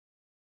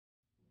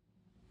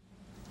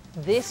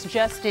This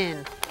just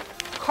in.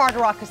 Carter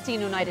Rock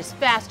Casino night is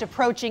fast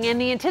approaching and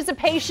the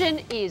anticipation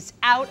is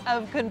out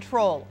of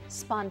control.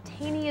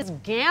 Spontaneous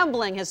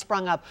gambling has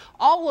sprung up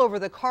all over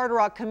the Carter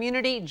Rock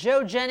community.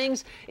 Joe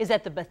Jennings is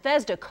at the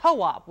Bethesda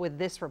Co-op with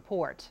this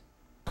report.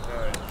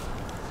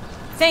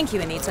 Thank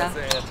you, Anita.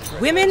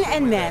 Women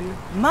and men,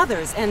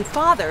 mothers and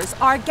fathers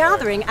are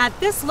gathering at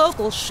this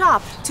local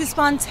shop to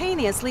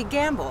spontaneously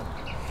gamble.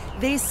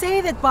 They say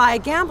that by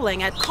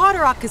gambling at Carter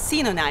Rock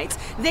Casino nights,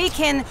 they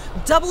can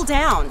double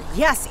down,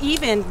 yes,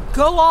 even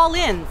go all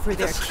in for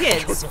their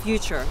kids'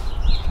 future.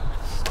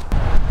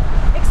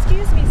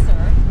 Excuse me,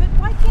 sir, but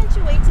why can't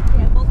you wait to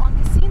gamble on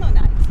casino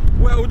nights?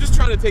 Well, we're just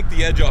trying to take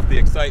the edge off the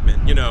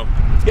excitement, you know,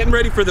 getting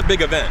ready for the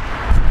big event.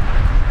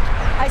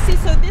 I see,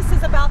 so this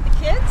is about the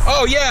kids?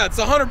 Oh yeah, it's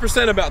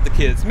 100% about the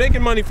kids,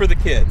 making money for the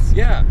kids,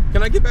 yeah.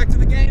 Can I get back to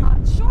the game?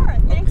 Sure,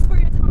 thanks for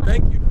your time.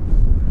 Thank you.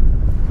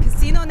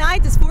 Casino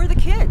night is for the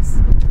kids.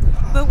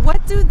 But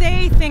what do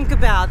they think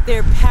about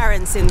their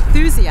parents'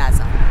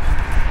 enthusiasm?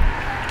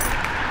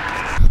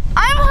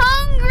 I'm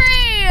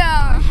hungry!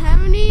 I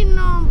haven't eaten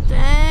all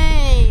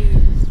day.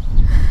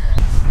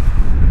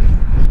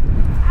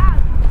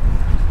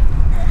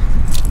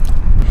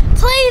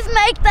 Please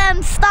make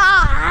them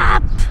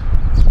stop!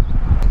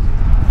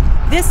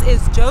 This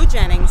is Joe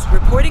Jennings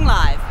reporting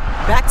live.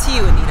 Back to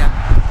you, Anita.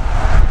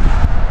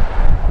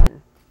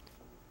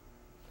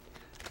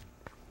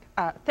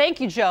 Thank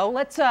you, Joe.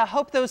 Let's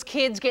hope those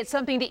kids get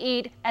something to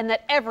eat and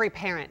that every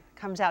parent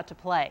comes out to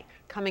play.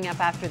 Coming up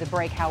after the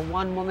break, how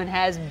one woman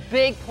has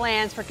big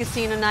plans for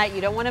casino night.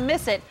 You don't want to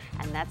miss it,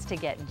 and that's to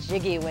get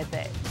jiggy with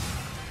it.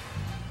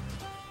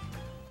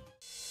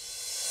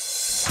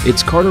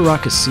 It's Carter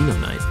Rock Casino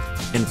night,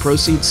 and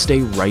proceeds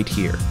stay right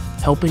here,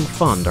 helping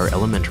fund our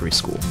elementary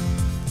school.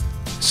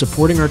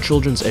 Supporting our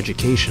children's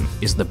education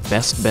is the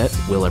best bet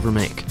we'll ever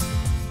make.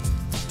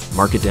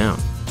 Mark it down.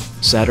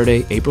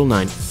 Saturday, April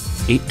 9th,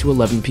 8 to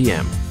 11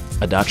 p.m.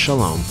 Adat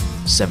Shalom,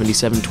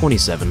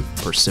 7727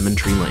 Persimmon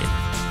Tree Lane.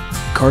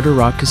 Carter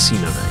Rock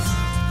Casino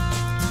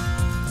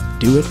Night.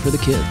 Do it for the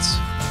kids.